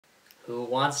Who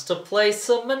wants to play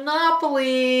some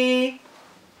Monopoly?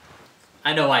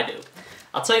 I know I do.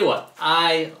 I'll tell you what,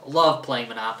 I love playing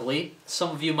Monopoly.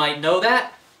 Some of you might know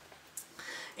that.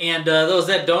 And those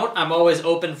that don't, I'm always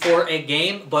open for a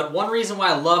game. But one reason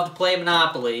why I love to play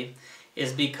Monopoly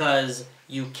is because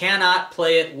you cannot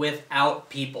play it without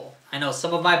people. I know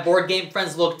some of my board game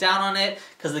friends look down on it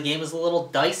because the game is a little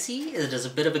dicey. It is a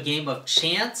bit of a game of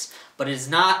chance, but it is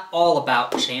not all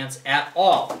about chance at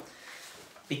all.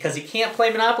 Because you can't play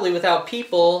Monopoly without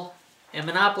people, and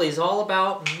Monopoly is all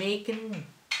about making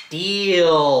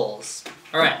deals.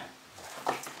 Alright.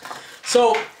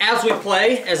 So, as we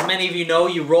play, as many of you know,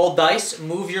 you roll dice,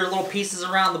 move your little pieces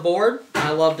around the board.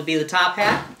 I love to be the top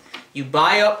hat. You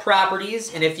buy up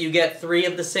properties, and if you get 3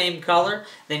 of the same color,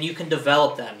 then you can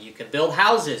develop them. You can build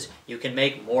houses. You can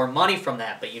make more money from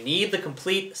that, but you need the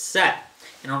complete set.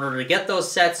 In order to get those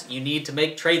sets, you need to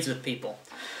make trades with people.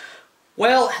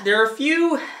 Well, there are a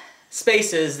few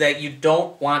spaces that you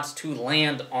don't want to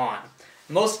land on.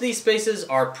 Most of these spaces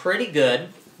are pretty good,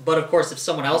 but of course if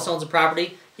someone else owns a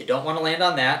property, you don't want to land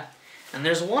on that. And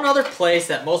there's one other place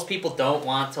that most people don't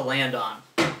want to land on.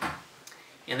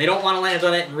 And they don't want to land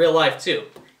on it in real life too.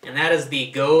 And that is the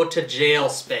go to jail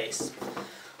space.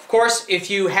 Of course,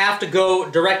 if you have to go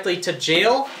directly to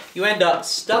jail, you end up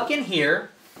stuck in here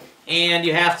and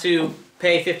you have to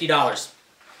pay $50.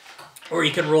 Or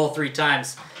you can roll 3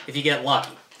 times if you get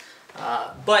lucky.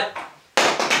 But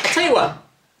I'll tell you what,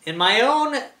 in my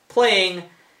own playing,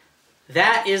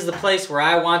 that is the place where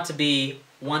I want to be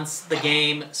once the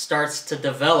game starts to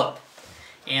develop.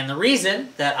 And the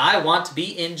reason that I want to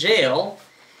be in jail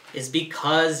is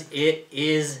because it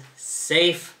is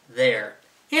safe there.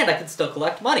 And I can still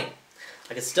collect money.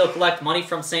 I can still collect money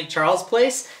from St. Charles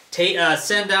Place,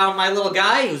 send down my little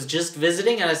guy who's just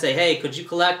visiting, and I say, hey, could you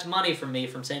collect money from me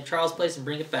from St. Charles Place and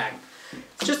bring it back?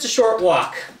 It's just a short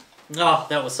walk. Oh,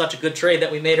 that was such a good trade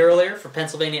that we made earlier for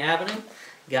Pennsylvania Avenue.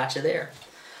 Gotcha there.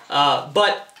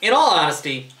 But in all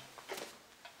honesty,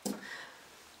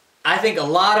 I think a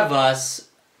lot of us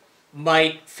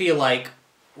might feel like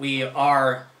we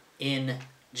are in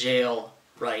jail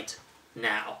right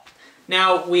now.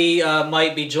 Now, we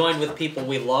might be joined with people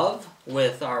we love,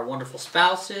 with our wonderful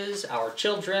spouses, our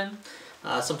children,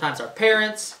 sometimes our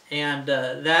parents, and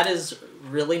that is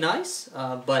really nice,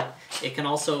 but it can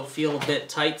also feel a bit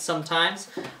tight sometimes.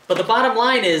 But the bottom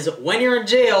line is, when you're in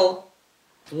jail,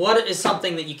 what is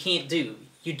something that you can't do?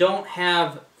 You don't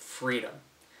have freedom.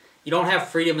 You don't have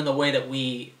freedom in the way that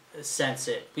we sense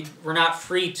it. We're not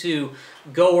free to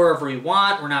go wherever we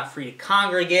want. We're not free to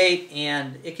congregate,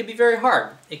 and it can be very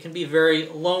hard. It can be very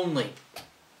lonely.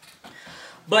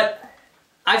 But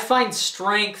I find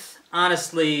strength,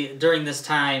 honestly, during this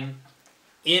time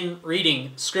in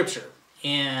reading Scripture.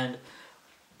 And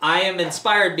I am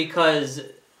inspired because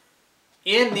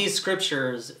in these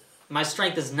Scriptures, my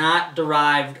strength is not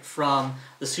derived from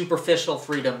the superficial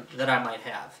freedom that I might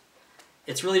have.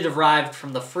 It's really derived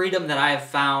from the freedom that I have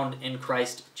found in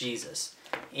Christ Jesus.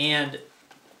 And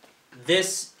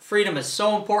this freedom is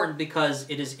so important because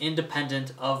it is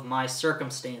independent of my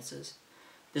circumstances.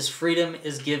 This freedom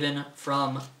is given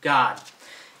from God.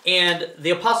 And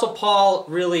the Apostle Paul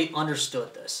really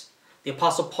understood this. The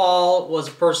Apostle Paul was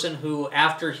a person who,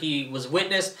 after he was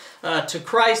witnessed to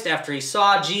Christ, after he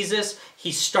saw Jesus,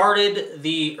 he started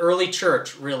the early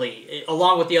church, really,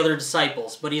 along with the other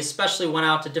disciples. But he especially went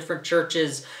out to different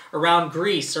churches around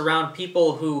Greece, around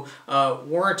people who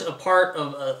weren't a part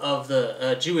of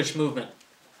the Jewish movement.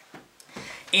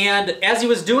 And as he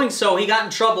was doing so, he got in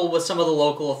trouble with some of the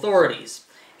local authorities.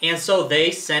 And so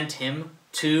they sent him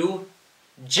to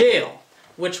jail,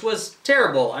 which was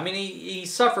terrible. I mean, he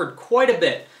suffered quite a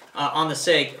bit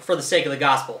for the sake of the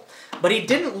gospel. But he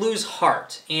didn't lose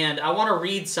heart. And I want to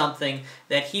read something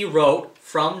that he wrote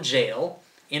from jail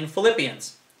in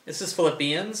Philippians. This is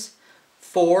Philippians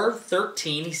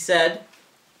 4:13. He said,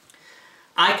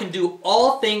 I can do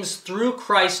all things through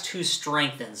Christ who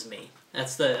strengthens me.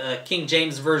 That's the King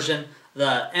James Version.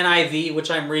 The NIV,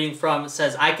 which I'm reading from,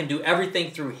 says, I can do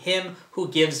everything through him who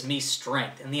gives me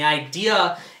strength. And the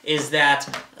idea is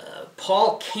that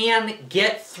Paul can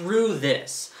get through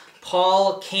this.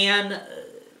 Paul can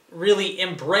really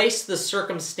embrace the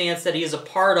circumstance that he is a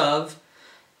part of,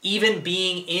 even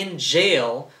being in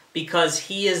jail, because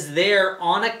he is there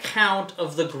on account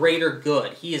of the greater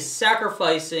good. He is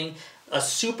sacrificing a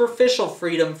superficial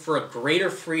freedom for a greater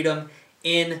freedom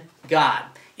in God.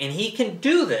 And he can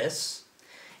do this,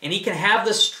 and he can have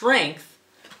the strength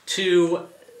to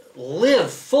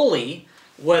live fully,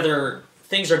 whether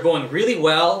things are going really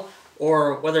well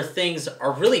or whether things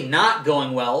are really not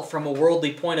going well from a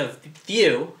worldly point of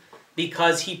view,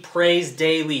 because he prays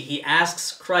daily. He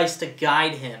asks Christ to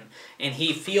guide him, and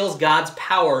he feels God's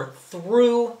power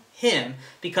through him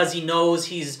because he knows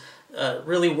he's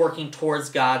really working towards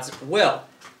God's will.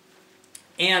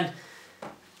 And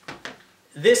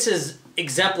this is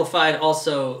exemplified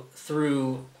also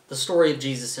through the story of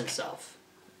Jesus himself.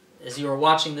 As you are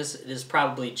watching this, it is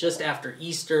probably just after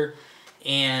Easter,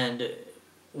 and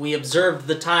we observed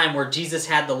the time where Jesus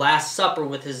had the Last Supper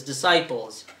with his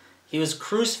disciples. He was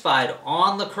crucified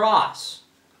on the cross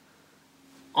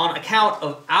on account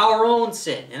of our own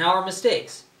sin and our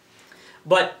mistakes.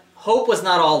 But hope was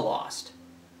not all lost.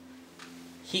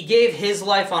 He gave his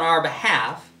life on our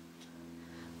behalf,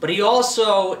 but he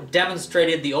also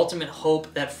demonstrated the ultimate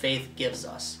hope that faith gives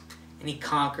us, and he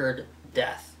conquered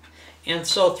death. And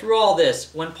so through all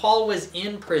this, when Paul was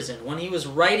in prison, when he was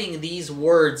writing these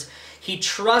words, he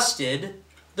trusted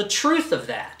the truth of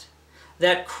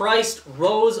that Christ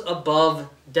rose above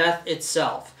death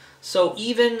itself. So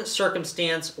even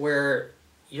circumstance where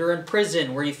you're in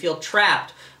prison, where you feel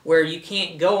trapped, where you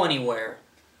can't go anywhere,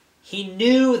 he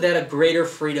knew that a greater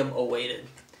freedom awaited.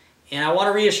 And I want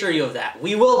to reassure you of that.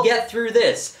 We will get through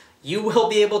this. You will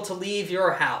be able to leave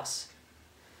your house.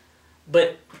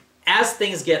 But as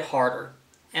things get harder,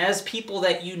 as people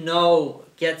that you know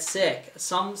get sick,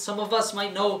 some of us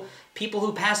might know people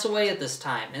who pass away at this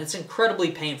time, and it's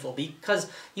incredibly painful because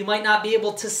you might not be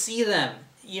able to see them.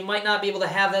 You might not be able to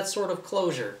have that sort of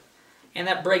closure. And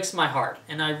that breaks my heart.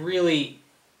 And I really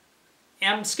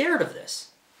am scared of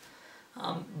this.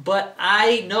 But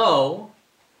I know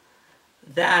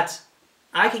that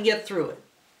I can get through it,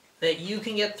 that you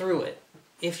can get through it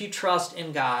if you trust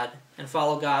in God and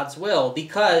follow God's will,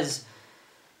 because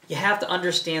you have to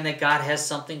understand that God has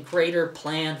something greater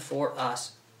planned for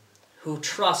us who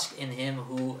trust in him,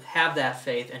 who have that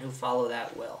faith, and who follow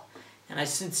that will. And I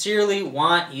sincerely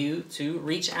want you to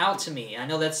reach out to me. I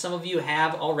know that some of you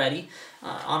have already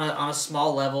on a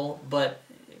small level, but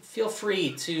feel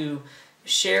free to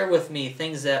share with me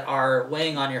things that are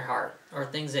weighing on your heart or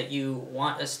things that you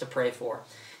want us to pray for.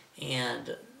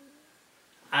 And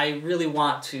I really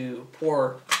want to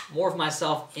pour more of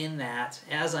myself in that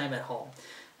as I'm at home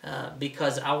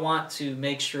because I want to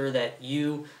make sure that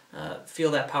you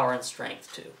feel that power and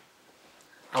strength too.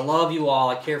 I love you all.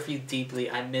 I care for you deeply.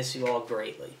 I miss you all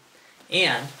greatly.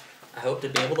 And I hope to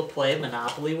be able to play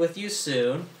Monopoly with you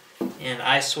soon. And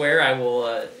I swear I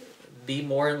will be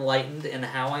more enlightened in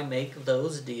how I make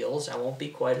those deals. I won't be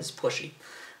quite as pushy.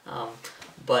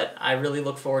 But I really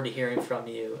look forward to hearing from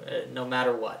you no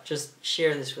matter what. Just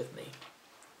share this with me.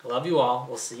 I love you all.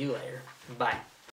 We'll see you later. Bye.